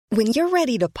When you're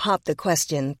ready to pop the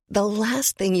question, the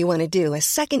last thing you want to do is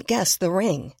second-guess the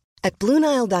ring. At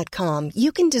BlueNile.com,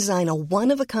 you can design a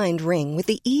one-of-a-kind ring with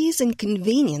the ease and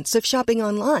convenience of shopping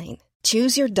online.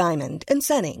 Choose your diamond and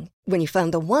setting. When you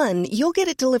find the one, you'll get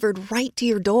it delivered right to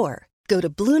your door. Go to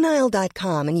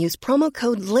BlueNile.com and use promo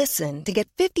code LISTEN to get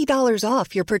 $50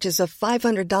 off your purchase of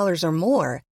 $500 or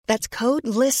more. That's code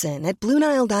LISTEN at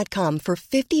BlueNile.com for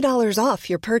 $50 off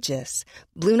your purchase.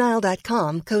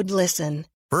 BlueNile.com, code LISTEN.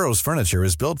 Burrow's furniture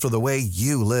is built for the way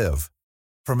you live.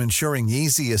 From ensuring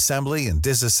easy assembly and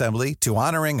disassembly to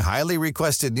honoring highly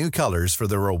requested new colors for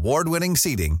their award-winning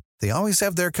seating, they always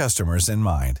have their customers in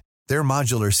mind. Their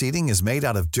modular seating is made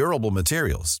out of durable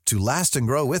materials to last and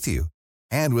grow with you.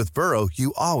 And with Burrow,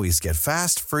 you always get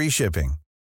fast, free shipping.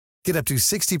 Get up to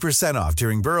 60% off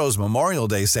during Burrow's Memorial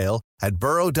Day sale at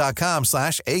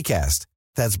burrow.com/ACAST.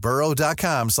 That's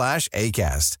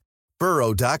burrow.com/ACAST.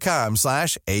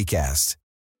 burrow.com/ACAST.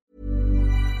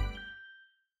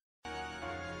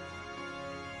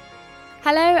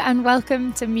 Hello and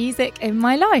welcome to Music in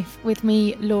My Life with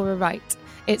me, Laura Wright.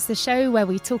 It's the show where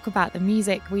we talk about the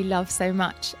music we love so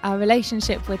much, our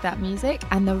relationship with that music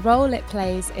and the role it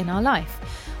plays in our life.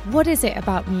 What is it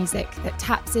about music that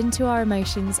taps into our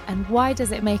emotions and why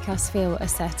does it make us feel a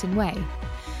certain way?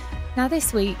 Now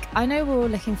this week, I know we're all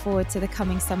looking forward to the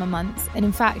coming summer months, and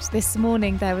in fact this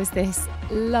morning there was this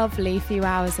lovely few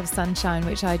hours of sunshine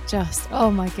which I just,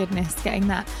 oh my goodness, getting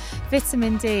that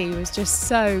vitamin D was just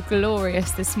so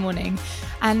glorious this morning.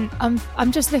 And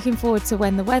I'm just looking forward to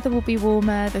when the weather will be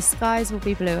warmer, the skies will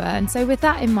be bluer, and so with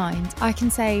that in mind I can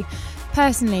say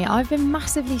personally, I've been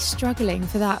massively struggling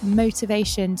for that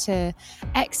motivation to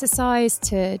exercise,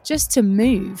 to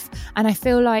move. And I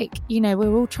feel like,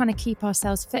 we're all trying to keep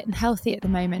ourselves fit and healthy at the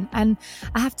moment. And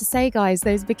I have to say, guys,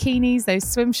 those bikinis, those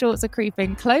swim shorts are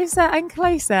creeping closer and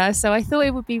closer. So I thought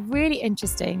it would be really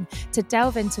interesting to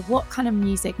delve into what kind of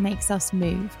music makes us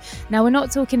move. Now, we're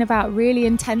not talking about really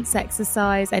intense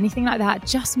exercise, anything like that,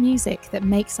 just music that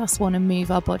makes us want to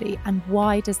move our body. And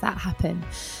why does that happen?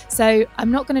 So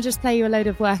I'm not going to just play you a load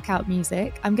of workout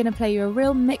music. I'm going to play you a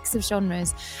real mix of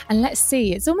genres and let's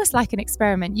see. It's almost like an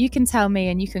experiment. You can tell me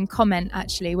and you can comment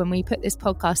actually when we put this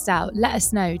podcast out. Let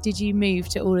us know, did you move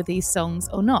to all of these songs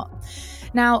or not?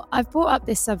 Now, I've brought up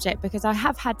this subject because I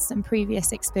have had some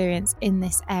previous experience in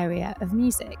this area of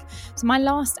music. So my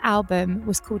last album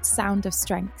was called Sound of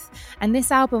Strength, and this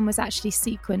album was actually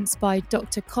sequenced by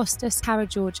Dr. Kostas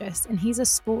Karageorgis, and he's a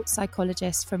sports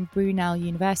psychologist from Brunel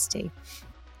University.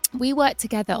 We worked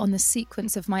together on the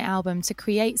sequence of my album to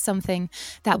create something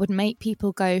that would make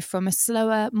people go from a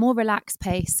slower, more relaxed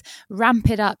pace, ramp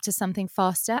it up to something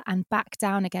faster and back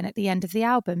down again at the end of the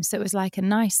album. So it was like a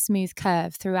nice smooth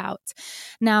curve throughout.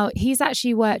 Now, he's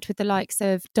actually worked with the likes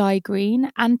of Di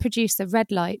Green and producer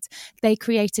Red Light. They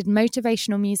created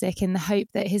motivational music in the hope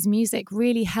that his music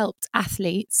really helped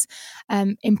athletes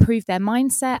improve their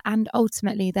mindset and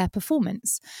ultimately their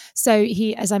performance. So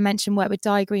he, as I mentioned, worked with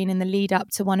Di Green in the lead up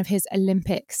to one of his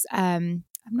Olympics. I'm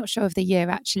not sure of the year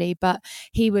actually, but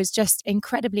he was just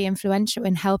incredibly influential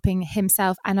in helping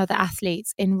himself and other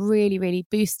athletes in really, really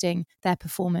boosting their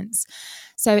performance.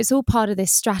 So it's all part of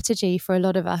this strategy for a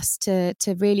lot of us to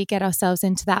really get ourselves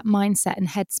into that mindset and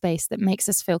headspace that makes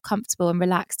us feel comfortable and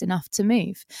relaxed enough to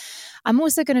move. I'm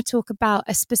also going to talk about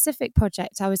a specific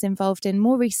project I was involved in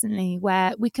more recently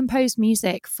where we composed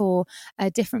music for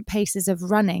different paces of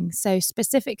running, so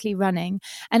specifically running.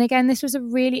 And again, this was a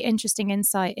really interesting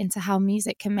insight into how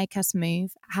music can make us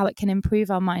move, how it can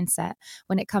improve our mindset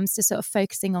when it comes to sort of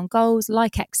focusing on goals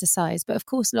like exercise, but of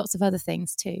course lots of other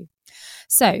things too.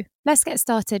 So let's get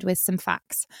started with some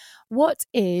facts. What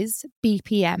is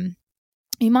BPM?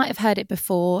 You might have heard it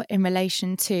before in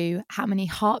relation to how many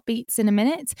heartbeats in a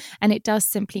minute, and it does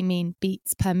simply mean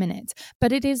beats per minute,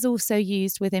 but it is also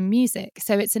used within music.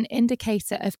 So it's an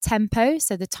indicator of tempo,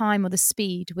 so the time or the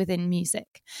speed within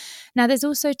music. Now, there's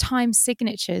also time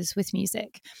signatures with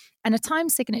music. And a time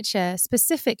signature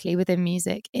specifically within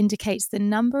music indicates the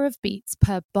number of beats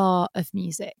per bar of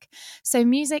music. So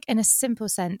music in a simple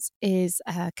sense is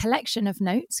a collection of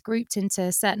notes grouped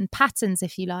into certain patterns,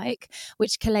 if you like,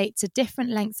 which collate to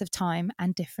different lengths of time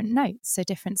and different notes, so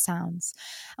different sounds.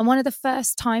 And one of the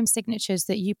first time signatures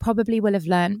that you probably will have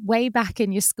learned way back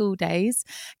in your school days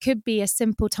could be a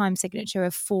simple time signature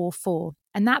of 4/4.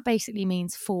 And that basically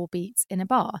means 4 beats in a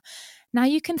bar. Now,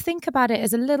 you can think about it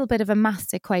as a little bit of a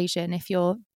maths equation if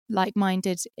you're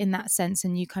like-minded in that sense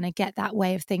and you kind of get that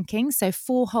way of thinking. So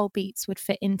 4 whole beats would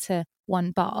fit into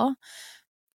 1 bar.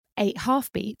 8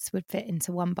 half beats would fit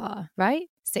into 1 bar, right?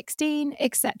 16,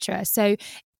 etc. So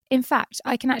in fact,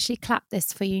 I can actually clap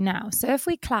this for you now. So if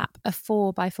we clap a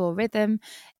 4/4 rhythm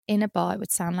in a bar, it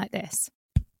would sound like this.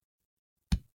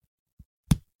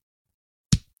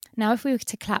 Now, if we were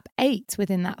to clap 8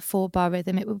 within that 4-bar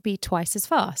rhythm, it would be twice as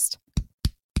fast.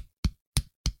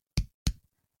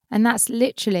 And that's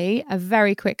literally a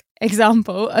very quick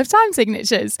example of time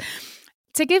signatures.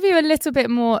 To give you a little bit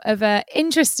more of an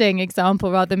interesting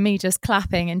example, rather than me just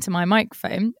clapping into my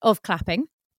microphone, of clapping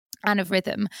and of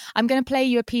rhythm, I'm going to play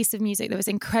you a piece of music that was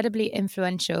incredibly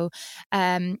influential,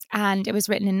 and it was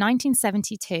written in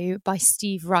 1972 by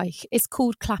Steve Reich. It's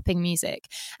called Clapping Music,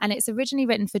 and it's originally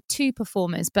written for 2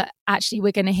 performers, but actually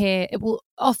we're going to hear, it will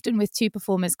often with 2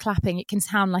 performers clapping, it can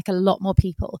sound like a lot more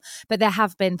people, but there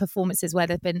have been performances where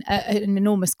there's been an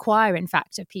enormous choir, in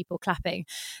fact, of people clapping.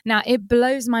 Now, it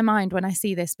blows my mind when I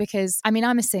see this because, I mean,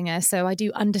 I'm a singer, so I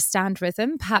do understand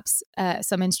rhythm. Perhaps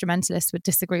some instrumentalists would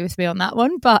disagree with me on that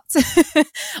one, but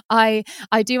I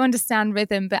do understand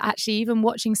rhythm. But actually, even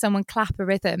watching someone clap a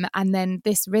rhythm and then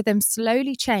this rhythm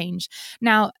slowly change.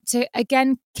 Now, to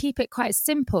again keep it quite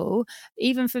simple,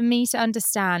 even for me to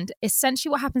understand, essentially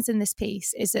what happens in this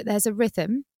piece is that there's a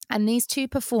rhythm and these 2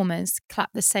 performers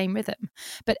clap the same rhythm.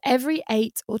 But every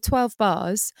 8 or 12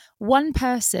 bars, one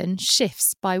person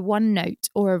shifts by 1 note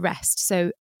or a rest.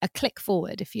 So a click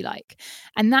forward, if you like.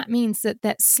 And that means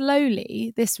that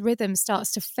slowly this rhythm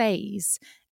starts to phase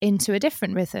into a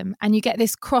different rhythm, and you get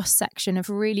this cross section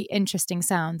of really interesting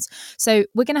sounds. So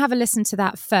we're going to have a listen to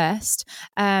that first,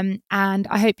 and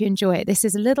I hope you enjoy it. This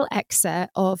is a little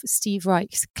excerpt of Steve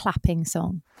Reich's clapping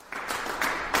song.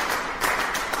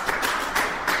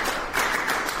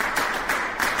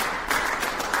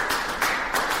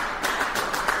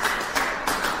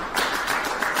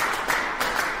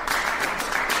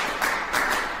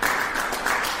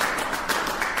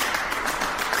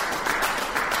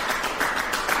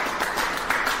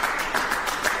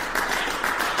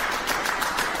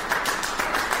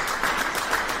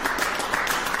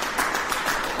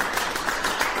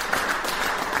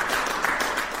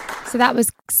 So that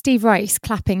was Steve Reich's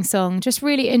clapping song. Just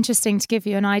really interesting to give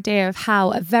you an idea of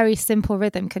how a very simple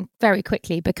rhythm can very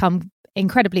quickly become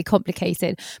incredibly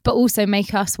complicated, but also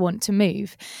make us want to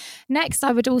move. Next,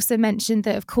 I would also mention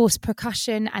that, of course,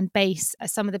 percussion and bass are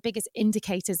some of the biggest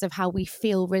indicators of how we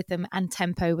feel rhythm and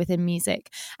tempo within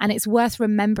music. And it's worth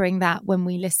remembering that when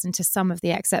we listen to some of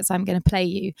the excerpts I'm going to play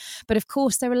you. But of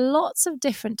course, there are lots of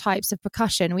different types of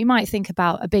percussion. We might think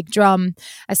about a big drum,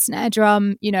 a snare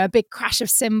drum, a big crash of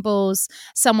cymbals,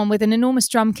 someone with an enormous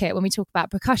drum kit when we talk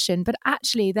about percussion. But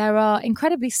actually, there are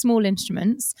incredibly small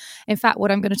instruments. In fact,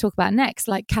 what I'm going to talk about next,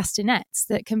 like castanets,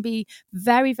 that can be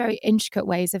very, very intricate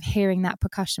ways of hearing that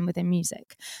percussion within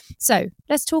music. So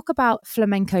let's talk about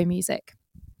flamenco music.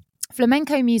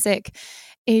 Flamenco music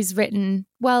is written,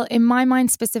 well, in my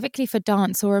mind, specifically for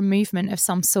dance or a movement of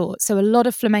some sort. So a lot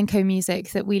of flamenco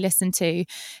music that we listen to,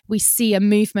 we see a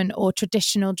movement or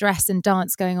traditional dress and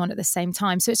dance going on at the same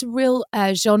time. So it's a real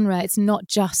genre. It's not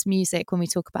just music when we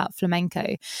talk about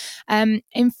flamenco.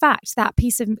 In fact, that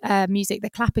piece of music, the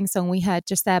clapping song we heard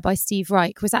just there by Steve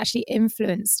Reich, was actually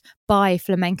influenced by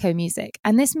flamenco music.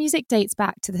 And this music dates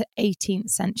back to the 18th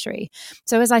century.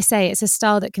 So as I say, it's a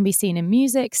style that can be seen in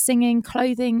music, singing,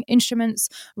 clothing, instruments,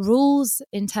 rules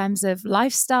in terms of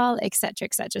lifestyle, etc.,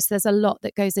 etc. So there's a lot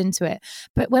that goes into it.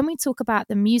 But when we talk about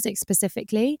the music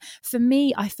specifically, for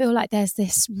me, I feel like there's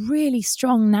this really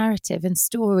strong narrative and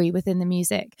story within the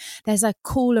music. There's a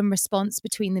call and response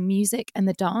between the music and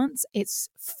the dance. It's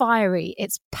fiery,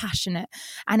 it's passionate,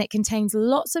 and it contains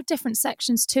lots of different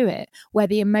sections to it where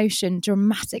the emotion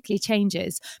dramatically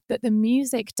changes, but the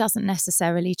music doesn't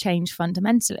necessarily change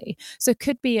fundamentally. So it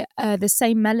could be the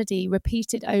same melody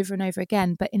repeated over and over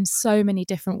again, but in so many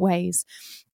different ways.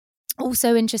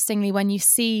 Also, interestingly, when you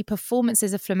see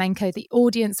performances of flamenco, the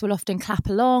audience will often clap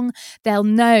along. They'll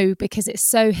know, because it's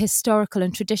so historical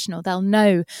and traditional, they'll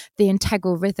know the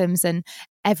integral rhythms and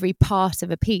every part of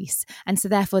a piece. And so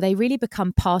therefore they really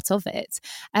become part of it.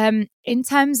 In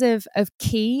terms of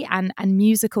key and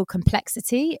musical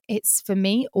complexity, it's for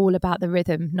me all about the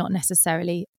rhythm, not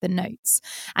necessarily the notes.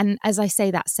 And as I say,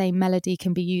 that same melody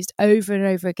can be used over and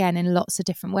over again in lots of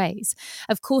different ways.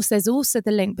 Of course, there's also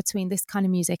the link between this kind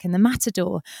of music and the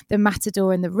matador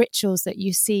and the rituals that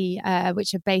you see,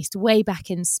 which are based way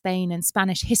back in Spain and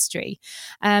Spanish history.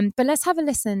 But let's have a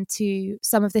listen to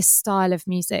some of this style of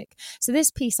music. So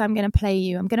this piece I'm going to play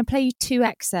you 2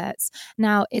 excerpts.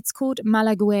 Now, it's called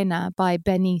Malaguena by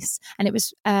Bernice. And it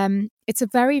was it's a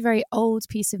very, very old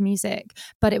piece of music,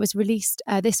 but it was released,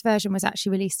 this version was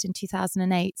actually released in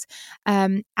 2008.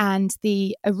 And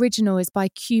the original is by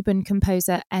Cuban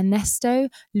composer Ernesto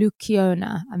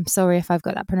Luciona. I'm sorry if I've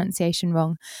got that pronunciation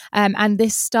wrong. And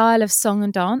this style of song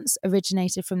and dance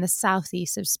originated from the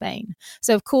southeast of Spain.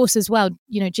 So of course, as well,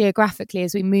 geographically,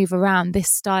 as we move around, this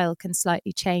style can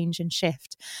slightly change and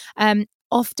shift.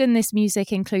 Often this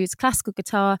music includes classical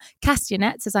guitar,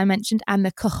 castanets, as I mentioned, and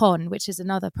the cajon, which is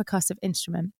another percussive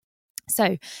instrument.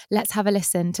 So let's have a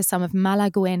listen to some of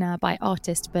Malaguena by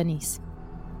artist Bernice.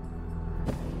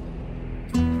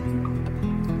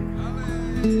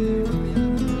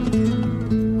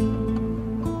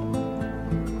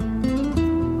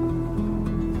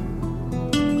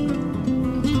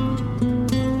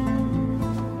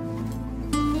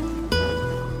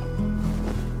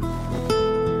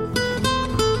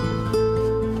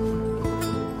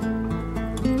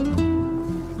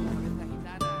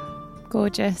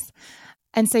 Gorgeous.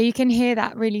 And so you can hear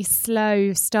that really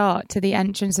slow start to the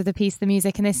entrance of the piece, the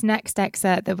music. And this next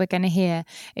excerpt that we're going to hear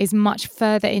is much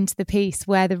further into the piece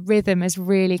where the rhythm has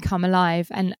really come alive.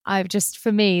 And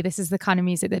for me, this is the kind of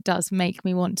music that does make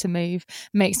me want to move,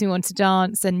 makes me want to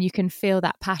dance. And you can feel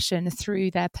that passion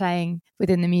through their playing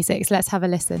within the music. So let's have a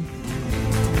listen.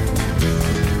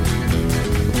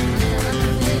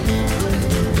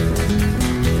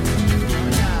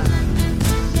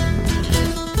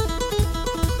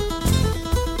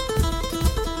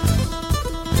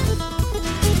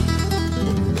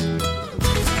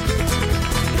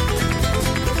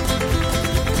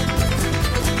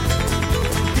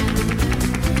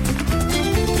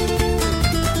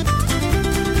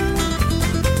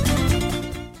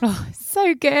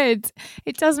 So good.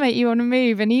 It does make you want to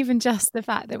move. And even just the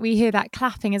fact that we hear that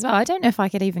clapping as well. I don't know if I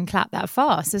could even clap that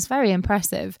fast. It's very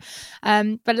impressive.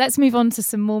 But let's move on to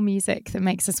some more music that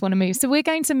makes us want to move. So we're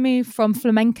going to move from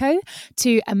flamenco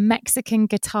to a Mexican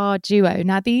guitar duo.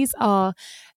 Now, these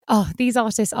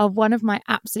artists are one of my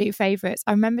absolute favorites.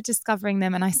 I remember discovering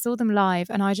them and I saw them live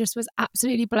and I just was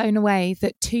absolutely blown away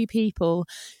that two people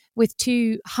with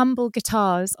two humble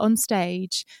guitars on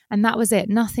stage, and that was it,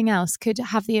 nothing else, could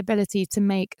have the ability to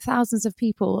make thousands of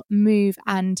people move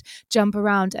and jump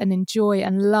around and enjoy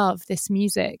and love this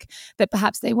music that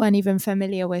perhaps they weren't even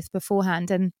familiar with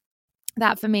beforehand. And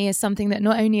that for me is something that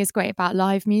not only is great about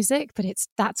live music, but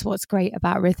that's what's great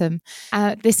about rhythm.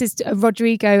 This is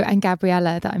Rodrigo and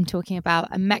Gabriela that I'm talking about,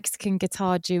 a Mexican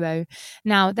guitar duo.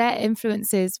 Now, their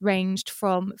influences ranged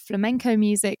from flamenco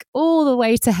music all the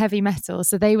way to heavy metal.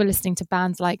 So they were listening to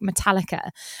bands like Metallica,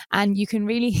 and you can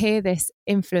really hear this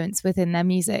influence within their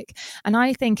music. And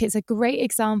I think it's a great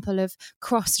example of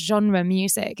cross-genre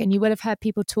music. And you will have heard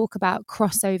people talk about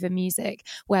crossover music,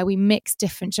 where we mix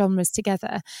different genres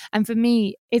together. And for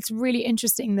me, it's really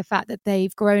interesting the fact that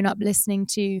they've grown up listening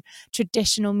to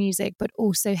traditional music, but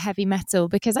also heavy metal,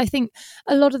 because I think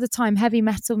a lot of the time heavy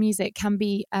metal music can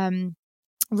be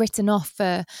written off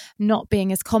for not being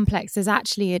as complex as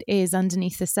actually it is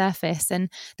underneath the surface.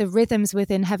 And the rhythms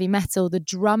within heavy metal, the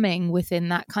drumming within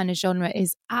that kind of genre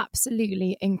is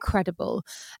absolutely incredible.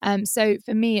 So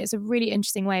for me, it's a really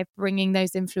interesting way of bringing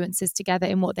those influences together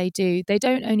in what they do. They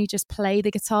don't only just play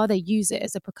the guitar, they use it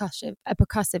as a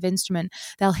percussive instrument.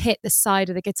 They'll hit the side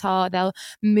of the guitar, they'll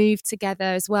move together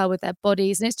as well with their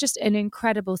bodies. And it's just an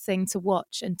incredible thing to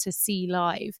watch and to see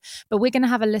live. But we're going to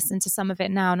have a listen to some of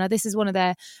it now. Now, this is one of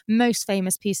their most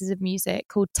famous pieces of music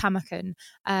called Tamacan.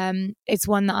 It's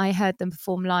one that I heard them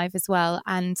perform live as well,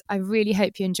 and I really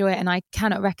hope you enjoy it, and I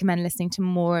cannot recommend listening to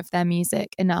more of their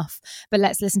music enough. But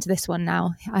let's listen to this one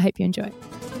now. I hope you enjoy it.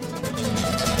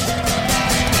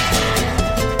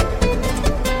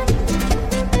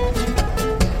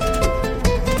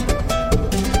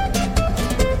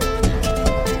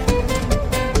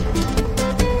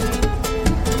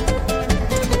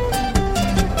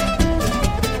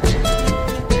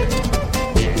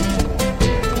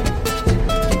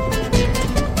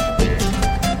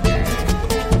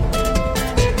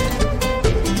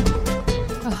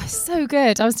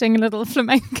 Good. I was doing a little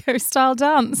flamenco style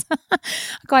dance.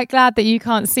 Quite glad that you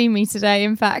can't see me today,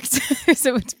 in fact, so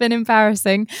it would have been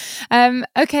embarrassing.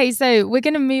 Okay, so we're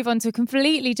going to move on to a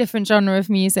completely different genre of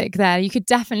music there. You could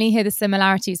definitely hear the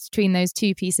similarities between those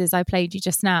two pieces I played you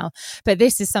just now, but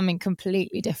this is something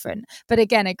completely different. But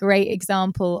again, a great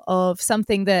example of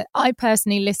something that I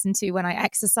personally listen to when I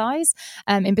exercise,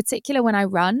 in particular when I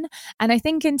run. And I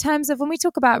think in terms of when we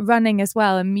talk about running as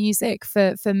well and music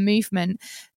for movement,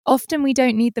 often we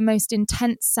don't need the most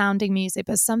intense sounding music,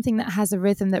 but something that has a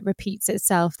rhythm that repeats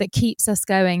itself, that keeps us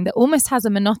going, that almost has a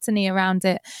monotony around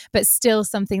it, but still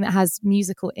something that has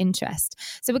musical interest.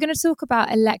 So we're going to talk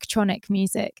about electronic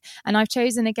music, and I've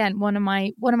chosen again one of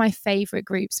my favorite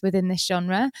groups within this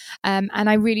genre. And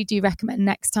I really do recommend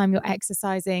next time you're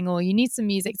exercising or you need some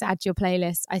music to add to your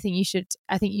playlist, I think you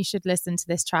should listen to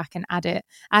this track and add it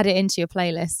into your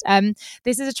playlist.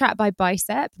 This is a track by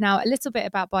Bicep. Now, a little bit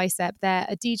about Bicep. They're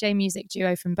a DJ music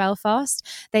duo from Belfast.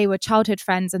 They were childhood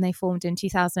friends and they formed in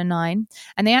 2009.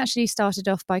 And they actually started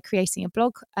off by creating a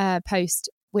blog post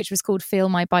which was called Feel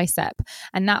My Bicep.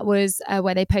 And that was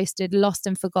where they posted lost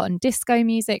and forgotten disco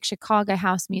music, Chicago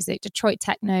house music, Detroit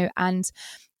techno, and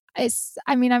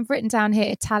I've written down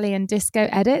here Italian disco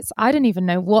edits. I don't even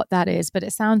know what that is, but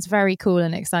it sounds very cool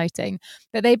and exciting.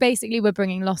 But they basically were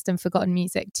bringing lost and forgotten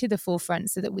music to the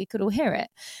forefront so that we could all hear it.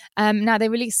 Now, they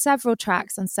released several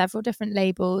tracks on several different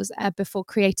labels before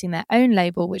creating their own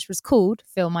label, which was called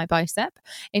Feel My Bicep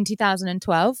in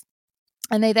 2012.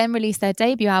 And they then released their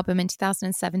debut album in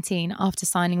 2017 after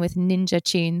signing with Ninja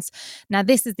Tunes. Now,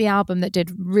 this is the album that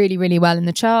did really, really well in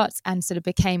the charts and sort of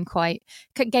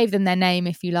gave them their name,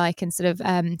 if you like, and sort of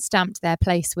stamped their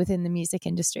place within the music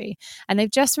industry. And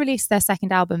they've just released their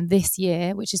second album this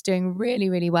year, which is doing really,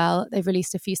 really well. They've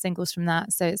released a few singles from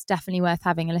that, so it's definitely worth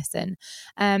having a listen.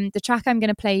 The track I'm going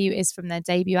to play you is from their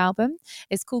debut album.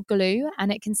 It's called Glue, and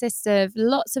it consists of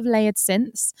lots of layered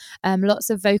synths, lots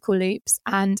of vocal loops,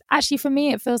 and actually for me,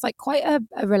 it feels like quite a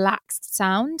relaxed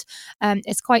sound.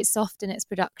 It's quite soft in its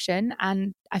production,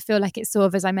 and I feel like it's sort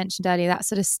of, as I mentioned earlier, that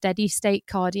sort of steady state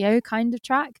cardio kind of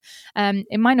track.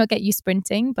 It might not get you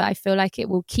sprinting, but I feel like it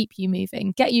will keep you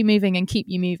moving, get you moving and keep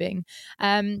you moving.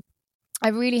 I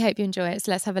really hope you enjoy it.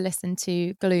 So let's have a listen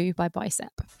to Glue by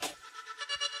Bicep.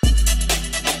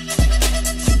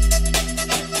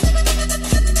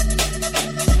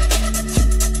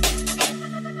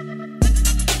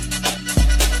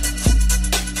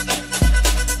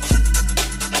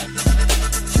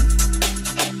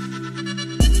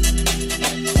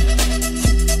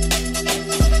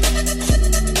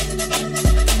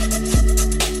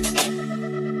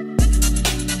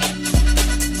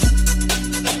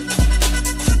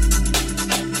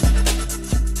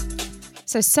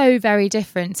 So very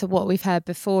different to what we've heard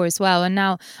before as well. And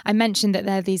now I mentioned that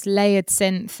there are these layered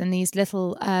synths and these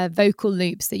little vocal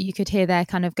loops that you could hear there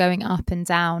kind of going up and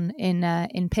down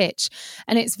in pitch.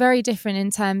 And it's very different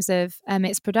in terms of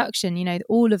its production. You know,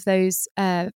 all of those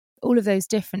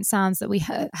different sounds that we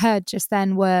heard just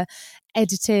then were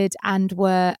edited and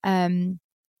were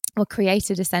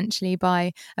created essentially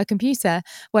by a computer,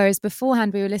 whereas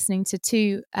beforehand we were listening to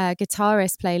two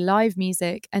guitarists play live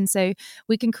music, and so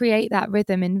we can create that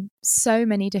rhythm in so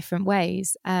many different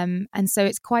ways, and so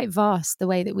it's quite vast the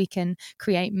way that we can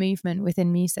create movement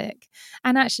within music.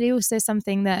 And actually also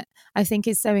something that I think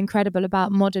is so incredible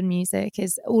about modern music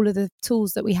is all of the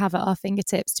tools that we have at our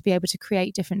fingertips to be able to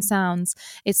create different sounds.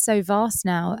 It's so vast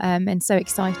now, and so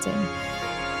exciting.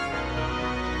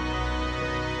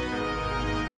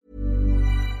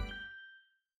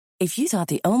 If you thought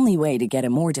the only way to get a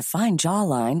more defined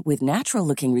jawline with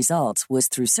natural-looking results was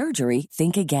through surgery,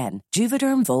 think again.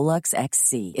 Juvederm Volux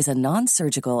XC is a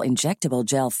non-surgical injectable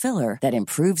gel filler that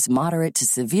improves moderate to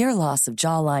severe loss of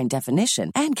jawline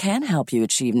definition and can help you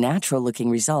achieve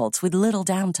natural-looking results with little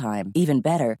downtime. Even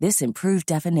better, this improved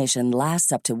definition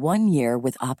lasts up to 1 year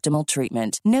with optimal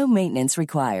treatment. No maintenance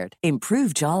required.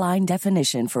 Improve jawline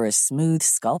definition for a smooth,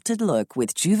 sculpted look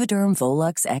with Juvederm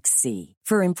Volux XC.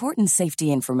 For important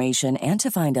safety information and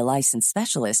to find a licensed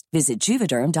specialist, visit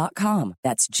Juvederm.com.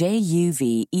 That's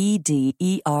Juvederm.com.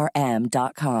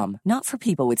 Not for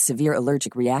people with severe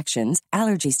allergic reactions,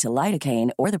 allergies to lidocaine,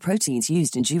 or the proteins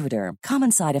used in Juvederm.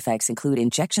 Common side effects include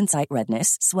injection site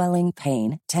redness, swelling,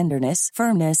 pain, tenderness,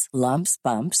 firmness, lumps,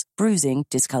 bumps, bruising,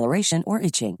 discoloration, or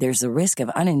itching. There's a risk of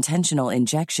unintentional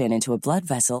injection into a blood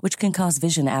vessel, which can cause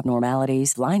vision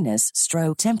abnormalities, blindness,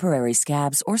 stroke, temporary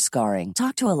scabs, or scarring.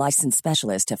 Talk to a licensed specialist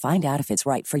to find out if it's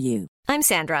right for you. I'm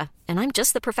Sandra, and I'm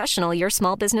just the professional your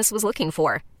small business was looking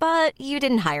for. But you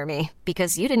didn't hire me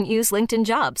because you didn't use LinkedIn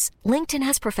Jobs. LinkedIn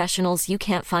has professionals you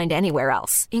can't find anywhere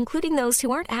else, including those who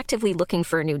aren't actively looking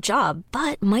for a new job,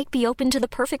 but might be open to the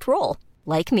perfect role,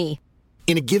 like me.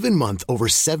 In a given month, over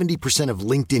 70% of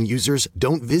LinkedIn users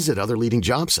don't visit other leading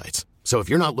job sites. So if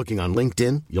you're not looking on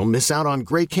LinkedIn, you'll miss out on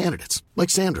great candidates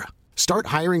like Sandra. Start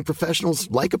hiring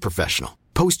professionals like a professional.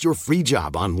 Post your free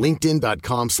job on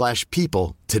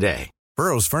linkedin.com/people today.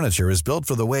 Burrow's furniture is built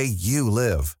for the way you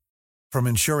live. From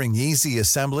ensuring easy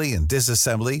assembly and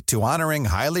disassembly to honoring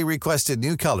highly requested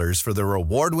new colors for their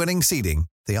award-winning seating,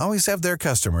 they always have their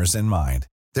customers in mind.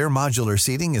 Their modular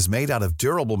seating is made out of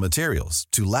durable materials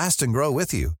to last and grow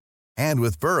with you. And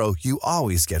with Burrow, you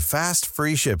always get fast,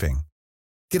 free shipping.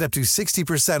 Get up to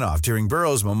 60% off during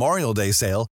Burrow's Memorial Day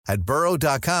sale at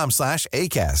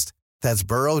burrow.com/ACAST. That's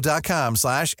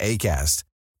burrow.com/ACAST.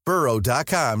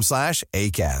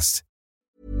 burrow.com/ACAST.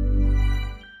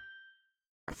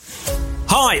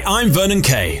 Hi, I'm Vernon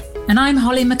Kay. And I'm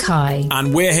Holly Mackay.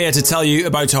 And we're here to tell you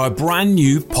about our brand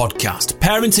new podcast,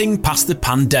 Parenting Past the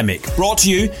Pandemic, brought to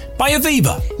you by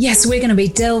Aviva. Yes, we're going to be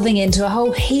delving into a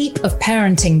whole heap of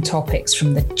parenting topics,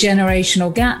 from the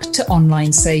generational gap to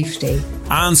online safety.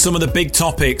 And some of the big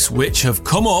topics which have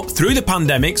come up through the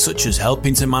pandemic, such as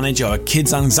helping to manage our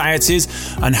kids' anxieties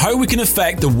and how we can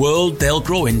affect the world they'll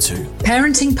grow into.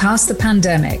 Parenting Past the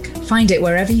Pandemic. Find it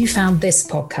wherever you found this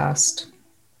podcast.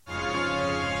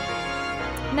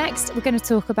 Next, we're going to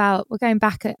talk about, we're going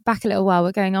back a little while,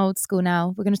 we're going old school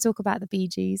now. We're going to talk about the Bee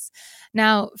Gees.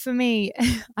 Now, for me,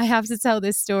 I have to tell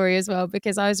this story as well,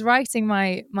 because I was writing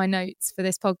my notes for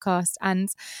this podcast and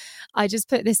I just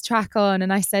put this track on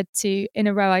and I said in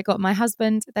a row, I got my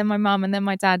husband, then my mum and then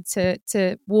my dad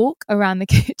to walk around the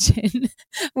kitchen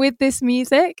with this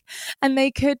music, and they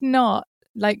could not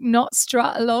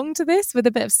strut along to this with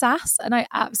a bit of sass, and I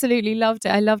absolutely loved it.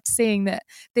 I loved seeing that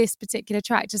this particular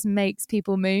track just makes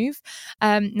people move.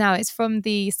 Now it's from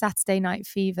the Saturday Night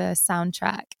Fever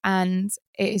soundtrack, and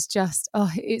it is just,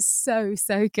 it's so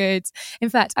good. In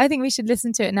fact, I think we should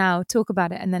listen to it now, talk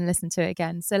about it, and then listen to it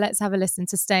again. So let's have a listen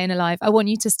to Staying Alive. I want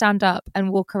you to stand up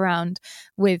and walk around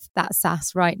with that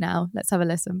sass right now. Let's have a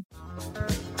listen.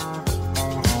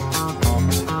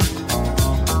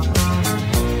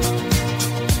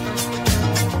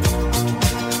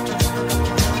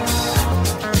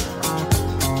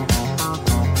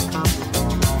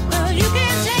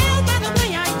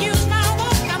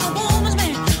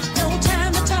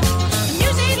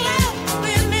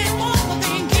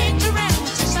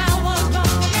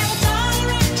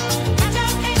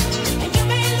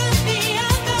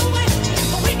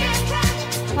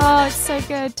 Oh, it's so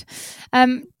good.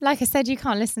 Like I said, you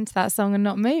can't listen to that song and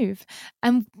not move.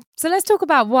 So let's talk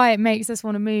about why it makes us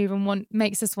want to move and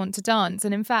makes us want to dance.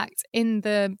 And in fact, in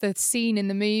the scene in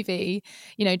the movie,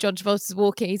 John Travolta's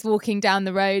he's walking down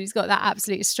the road, he's got that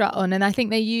absolute strut on. And I think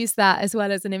they use that as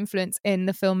well as an influence in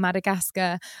the film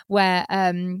Madagascar, where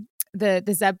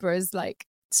the zebra's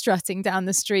strutting down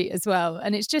the street as well,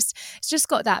 and it's just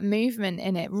got that movement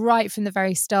in it right from the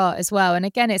very start as well. And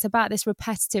again, it's about this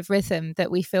repetitive rhythm that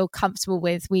we feel comfortable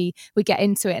with. We get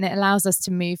into it and it allows us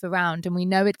to move around, and we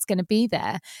know it's going to be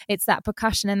there. It's that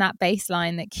percussion and that bass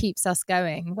line that keeps us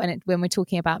going when we're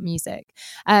talking about music.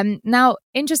 Now,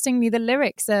 interestingly, the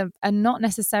lyrics are not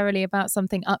necessarily about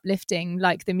something uplifting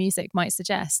like the music might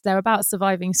suggest. They're about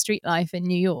surviving street life in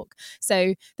New York.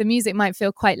 So the music might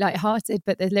feel quite lighthearted,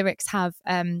 but the lyrics have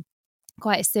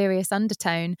quite a serious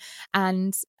undertone.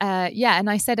 And and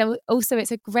I said also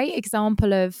it's a great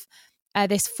example of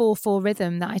this 4/4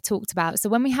 rhythm that I talked about. So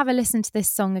when we have a listen to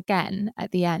this song again at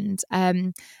the end,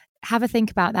 have a think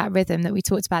about that rhythm that we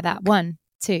talked about, that 1,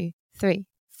 2, 3,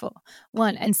 4,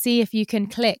 1, and see if you can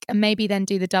click and maybe then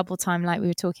do the double time like we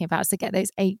were talking about, so get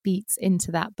those 8 beats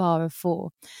into that bar of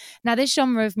 4. Now, this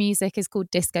genre of music is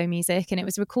called disco music, and it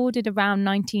was recorded around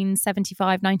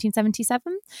 1975,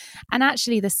 1977. And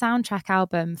actually the soundtrack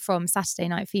album from Saturday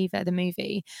Night Fever, the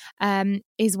movie,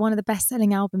 is one of the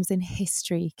best-selling albums in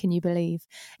history, can you believe?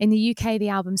 In the UK, the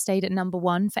album stayed at number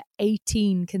 1 for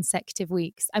 18 consecutive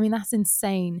weeks. I mean, that's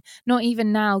insane. Not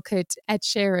even now could Ed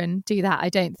Sheeran do that, I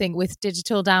don't think, with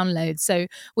digital downloads. So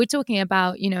we're talking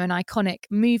about, an iconic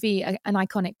movie, an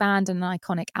iconic band, and an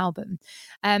iconic album.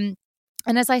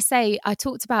 And as I say, I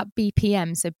talked about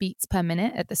BPM, so beats per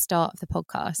minute, at the start of the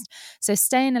podcast. So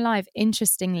Staying Alive,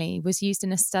 interestingly, was used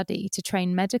in a study to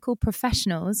train medical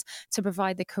professionals to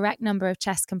provide the correct number of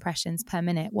chest compressions per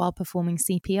minute while performing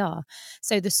CPR.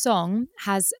 So the song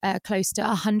has close to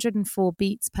 104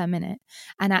 beats per minute,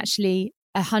 and actually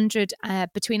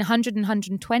between 100 and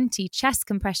 120 chest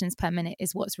compressions per minute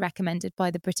is what's recommended by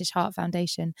the British Heart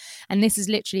Foundation. And this is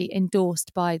literally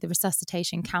endorsed by the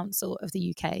Resuscitation Council of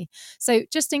the UK. So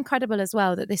just incredible as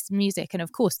well that this music, and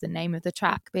of course the name of the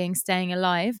track being Staying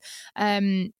Alive,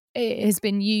 it has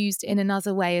been used in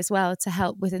another way as well to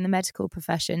help within the medical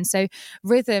profession. So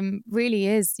rhythm really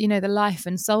is, the life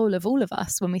and soul of all of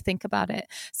us when we think about it.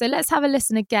 So let's have a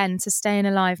listen again to Staying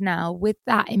Alive now with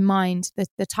that in mind,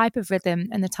 the type of rhythm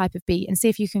and the type of beat, and see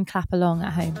if you can clap along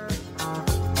at home.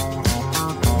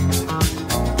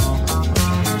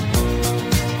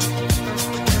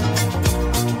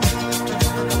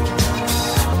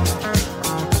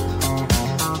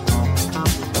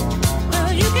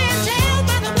 Well, you can tell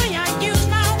by the way I use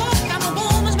my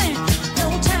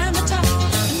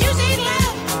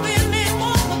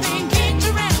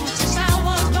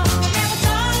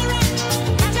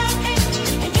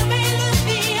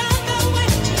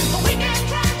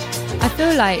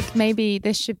feel like maybe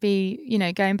this should be,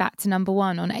 going back to number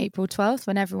 1 on April 12th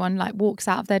when everyone like walks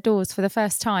out of their doors for the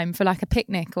first time for like a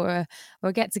picnic or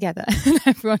a get together.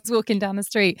 Everyone's walking down the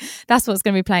street. That's what's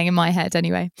going to be playing in my head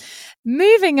anyway.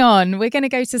 Moving on, we're going to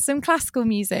go to some classical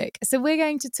music. So I'm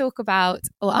going to talk about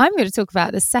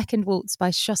the Second Waltz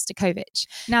by Shostakovich.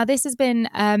 Now this has been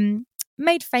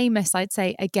made famous, I'd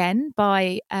say, again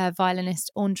by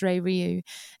violinist André Rieu.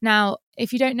 Now,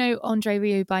 if you don't know André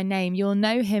Rieu by name, you'll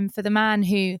know him for the man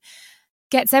who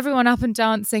gets everyone up and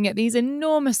dancing at these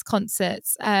enormous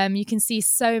concerts. You can see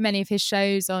so many of his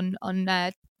shows on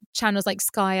channels like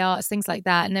Sky Arts, things like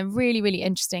that. And they're really, really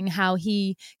interesting how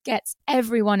he gets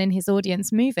everyone in his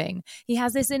audience moving. He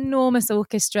has this enormous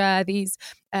orchestra, these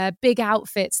big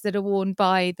outfits that are worn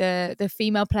by the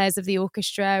female players of the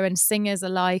orchestra and singers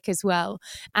alike as well.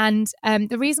 And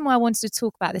the reason why I wanted to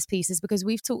talk about this piece is because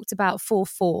we've talked about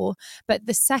 4/4, but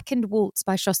the Second Waltz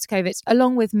by Shostakovich,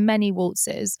 along with many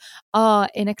waltzes, are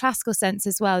in a classical sense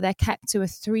as well. They're kept to a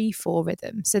 3/4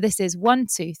 rhythm. So this is 1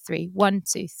 2 3 1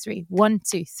 2 3 1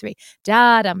 2 3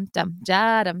 da dum dum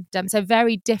da dum dum. So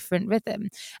very different rhythm.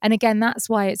 And again, that's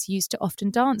why it's used to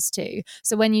often dance to.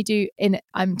 So when you do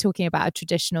I'm talking about a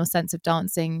traditional sense of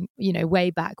dancing,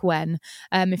 way back when,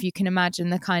 if you can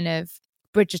imagine the kind of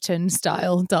Bridgerton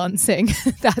style dancing,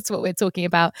 that's what we're talking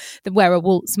about, where a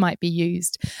waltz might be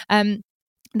used.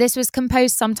 This was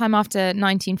composed sometime after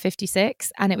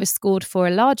 1956 and it was scored for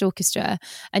a large orchestra,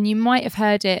 and you might have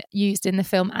heard it used in the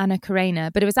film Anna Karenina,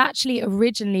 but it was actually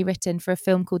originally written for a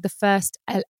film called The First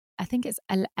I think it's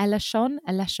Eleshon.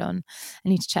 I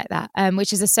need to check that,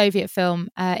 which is a Soviet film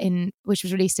which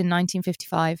was released in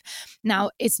 1955.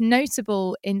 Now, it's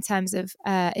notable in terms of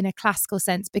in a classical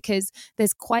sense because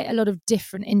there's quite a lot of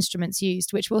different instruments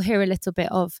used, which we'll hear a little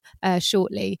bit of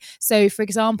shortly. So, for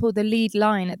example, the lead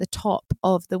line at the top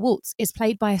of the waltz is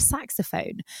played by a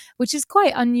saxophone, which is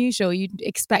quite unusual. You'd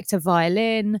expect a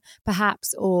violin,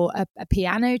 perhaps, or a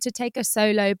piano to take a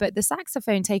solo, but the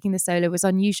saxophone taking the solo was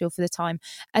unusual for the time,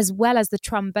 as well as the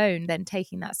trombone then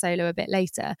taking that solo a bit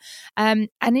later. And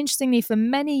interestingly, for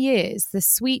many years, the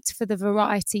suite for the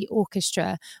Variety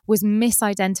Orchestra was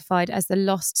misidentified as the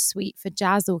Lost Suite for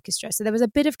Jazz Orchestra. So there was a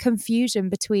bit of confusion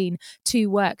between two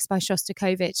works by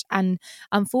Shostakovich, and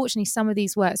unfortunately, some of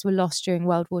these works were lost during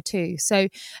World War II. So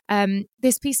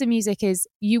this piece of music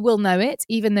you will know it,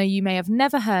 even though you may have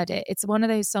never heard it. It's one of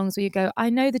those songs where you go, I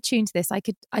know the tune to this. I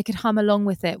could hum along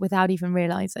with it without even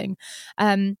realizing.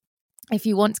 If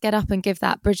you want to get up and give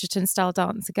that Bridgerton style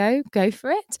dance a go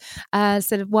for it.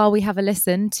 So while we have a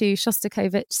listen to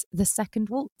Shostakovich's The Second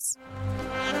Waltz.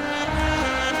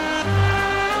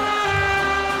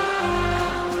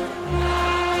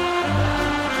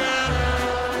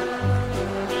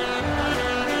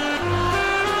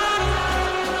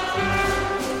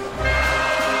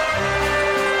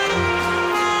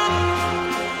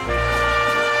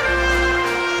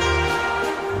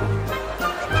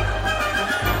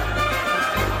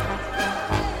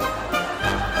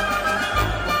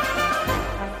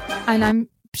 And I'm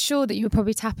sure that you were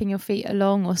probably tapping your feet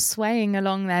along or swaying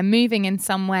along there, moving in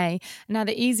some way. Now,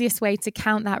 the easiest way to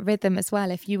count that rhythm as well,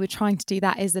 if you were trying to do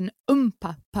that, is an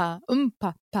pa, pa.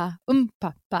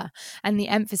 And the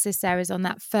emphasis there is on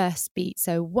that first beat.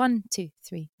 So 1, 2,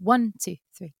 3, 1, 2,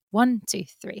 3. 1, 2,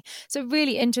 3. So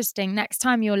really interesting. Next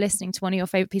time you're listening to one of your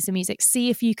favorite pieces of music, see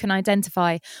if you can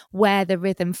identify where the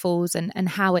rhythm falls and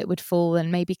how it would fall,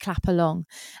 and maybe clap along.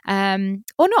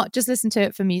 Or not, just listen to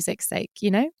it for music's sake,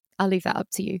 I'll leave that up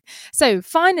to you. So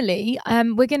finally,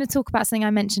 we're going to talk about something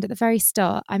I mentioned at the very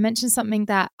start. I mentioned something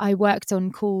that I worked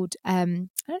on called, I don't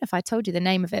know if I told you the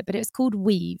name of it, but it's called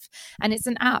Weave. And it's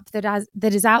an app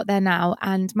that is out there now.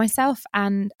 And myself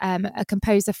and a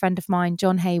composer friend of mine,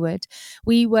 John Hayward,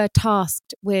 we were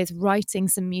tasked with writing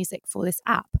some music for this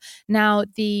app. Now,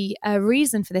 the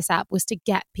reason for this app was to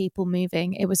get people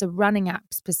moving. It was a running app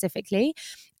specifically.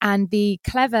 And the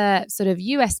clever sort of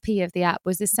USP of the app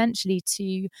was essentially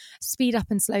to speed up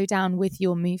and slow down with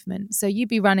your movement. So you'd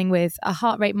be running with a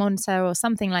heart rate monitor or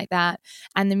something like that,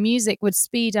 and the music would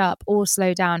speed up or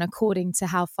slow down according to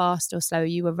how fast or slow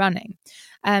you were running.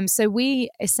 So we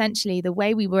essentially, the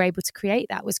way we were able to create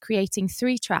that was creating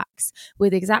 3 tracks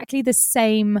with exactly the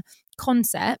same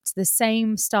concept, the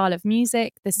same style of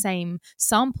music, the same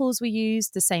samples we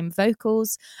used, the same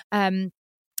vocals,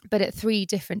 but at 3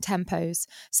 different tempos.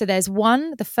 So there's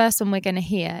the first one we're going to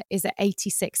hear is at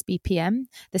 86 BPM.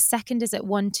 The second is at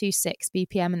 126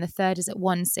 BPM and the third is at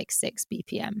 166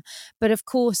 BPM. But of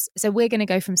course, so we're going to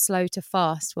go from slow to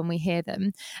fast when we hear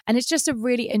them. And it's just a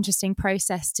really interesting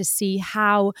process to see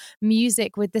how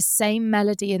music with the same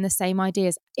melody and the same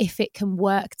ideas, if it can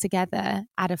work together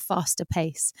at a faster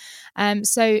pace.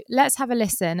 So let's have a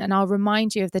listen and I'll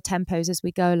remind you of the tempos as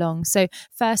we go along. So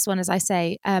first one, as I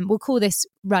say, we'll call this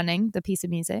Running, the piece of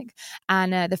music,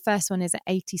 and the first one is at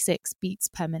 86 beats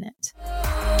per minute.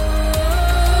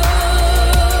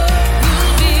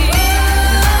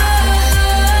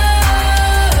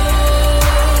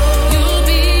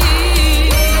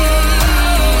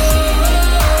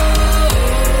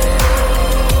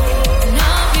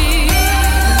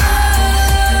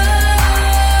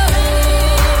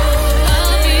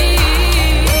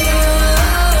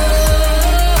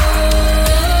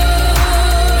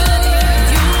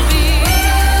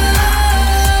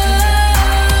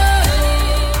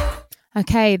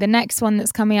 Okay, the next one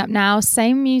that's coming up now,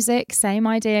 same music, same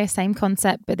idea, same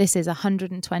concept, but this is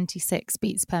 126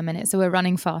 beats per minute, so we're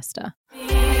running faster.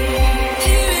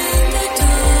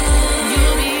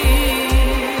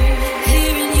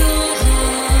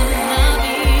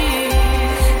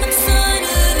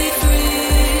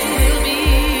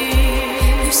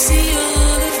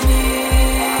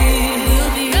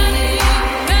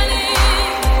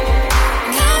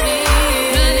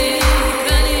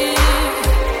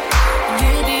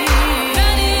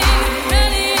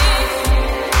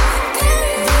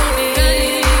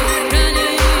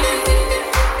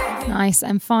 Nice.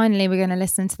 And finally, we're going to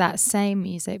listen to that same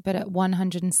music, but at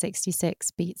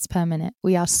 166 beats per minute.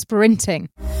 We are sprinting.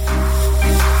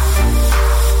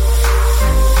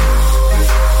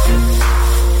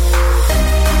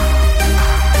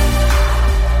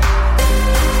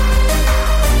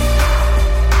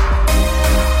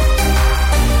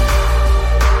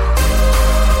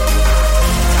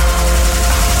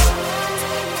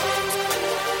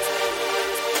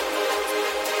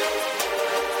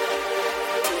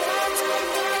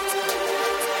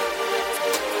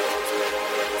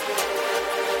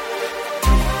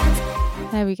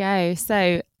 There we go.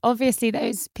 So obviously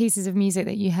those pieces of music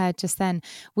that you heard just then,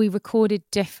 we recorded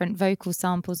different vocal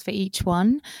samples for each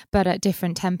one, but at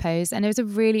different tempos. And it was a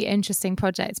really interesting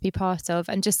project to be part of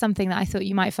and just something that I thought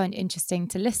you might find interesting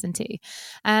to listen to.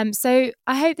 So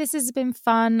I hope this has been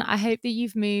fun. I hope that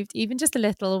you've moved even just a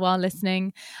little while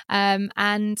listening.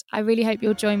 And I really hope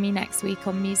you'll join me next week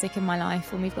on Music in My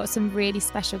Life when we've got some really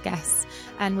special guests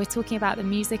and we're talking about the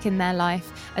music in their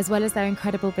life as well as their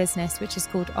incredible business, which is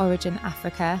called Origin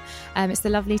Africa. It's the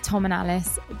lovely Tom and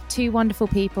Alice, 2 wonderful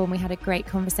people, and we had a great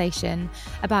conversation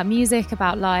about music,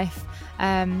 about life,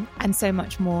 and so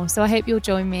much more. So I hope you'll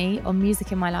join me on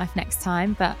Music in My Life next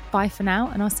time, but bye for now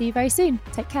and I'll see you very soon.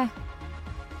 Take care.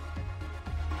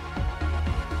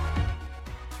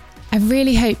 I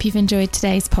really hope you've enjoyed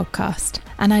today's podcast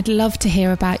and I'd love to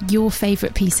hear about your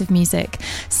favourite piece of music.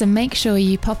 So make sure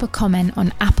you pop a comment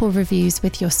on Apple Reviews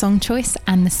with your song choice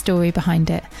and the story behind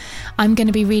it. I'm going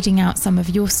to be reading out some of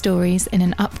your stories in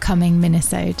an upcoming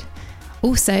minisode.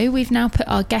 Also, we've now put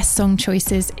our guest song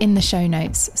choices in the show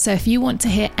notes. So if you want to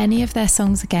hear any of their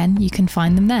songs again, you can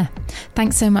find them there.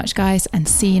 Thanks so much, guys, and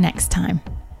see you next time.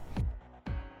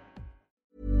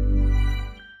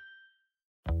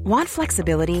 Want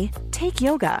flexibility? Take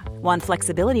yoga. Want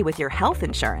flexibility with your health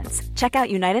insurance? Check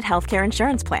out United Healthcare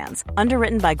Insurance Plans.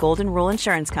 Underwritten by Golden Rule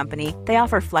Insurance Company, they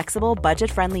offer flexible,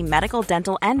 budget-friendly medical,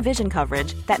 dental, and vision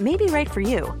coverage that may be right for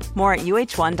you. More at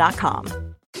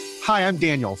UH1.com. Hi, I'm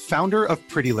Daniel, founder of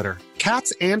Pretty Litter.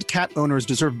 Cats and cat owners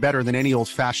deserve better than any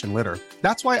old-fashioned litter.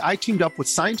 That's why I teamed up with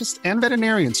scientists and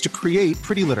veterinarians to create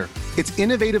Pretty Litter. Its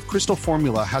innovative crystal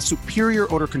formula has superior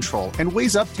odor control and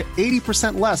weighs up to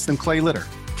 80% less than clay litter.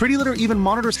 Pretty Litter even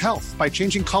monitors health by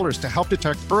changing colors to help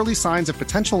detect early signs of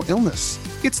potential illness.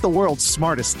 It's the world's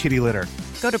smartest kitty litter.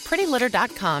 Go to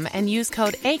prettylitter.com and use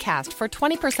code ACAST for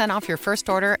 20% off your first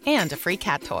order and a free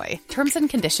cat toy. Terms and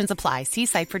conditions apply. See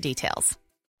site for details.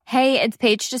 Hey, it's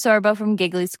Paige DeSorbo from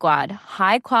Giggly Squad.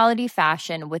 High quality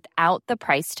fashion without the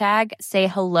price tag. Say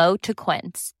hello to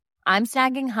Quince. I'm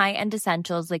snagging high-end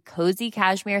essentials like cozy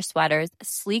cashmere sweaters,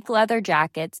 sleek leather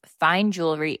jackets, fine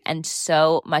jewelry, and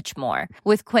so much more.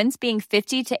 With Quince being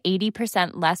 50 to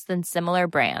 80% less than similar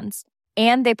brands.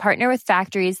 And they partner with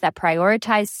factories that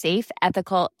prioritize safe,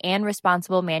 ethical, and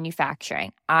responsible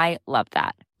manufacturing. I love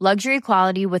that. Luxury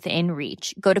quality within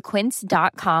reach. Go to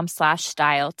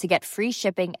quince.com/style to get free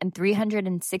shipping and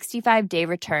 365-day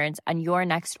returns on your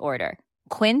next order.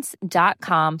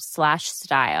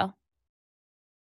 Quince.com/style.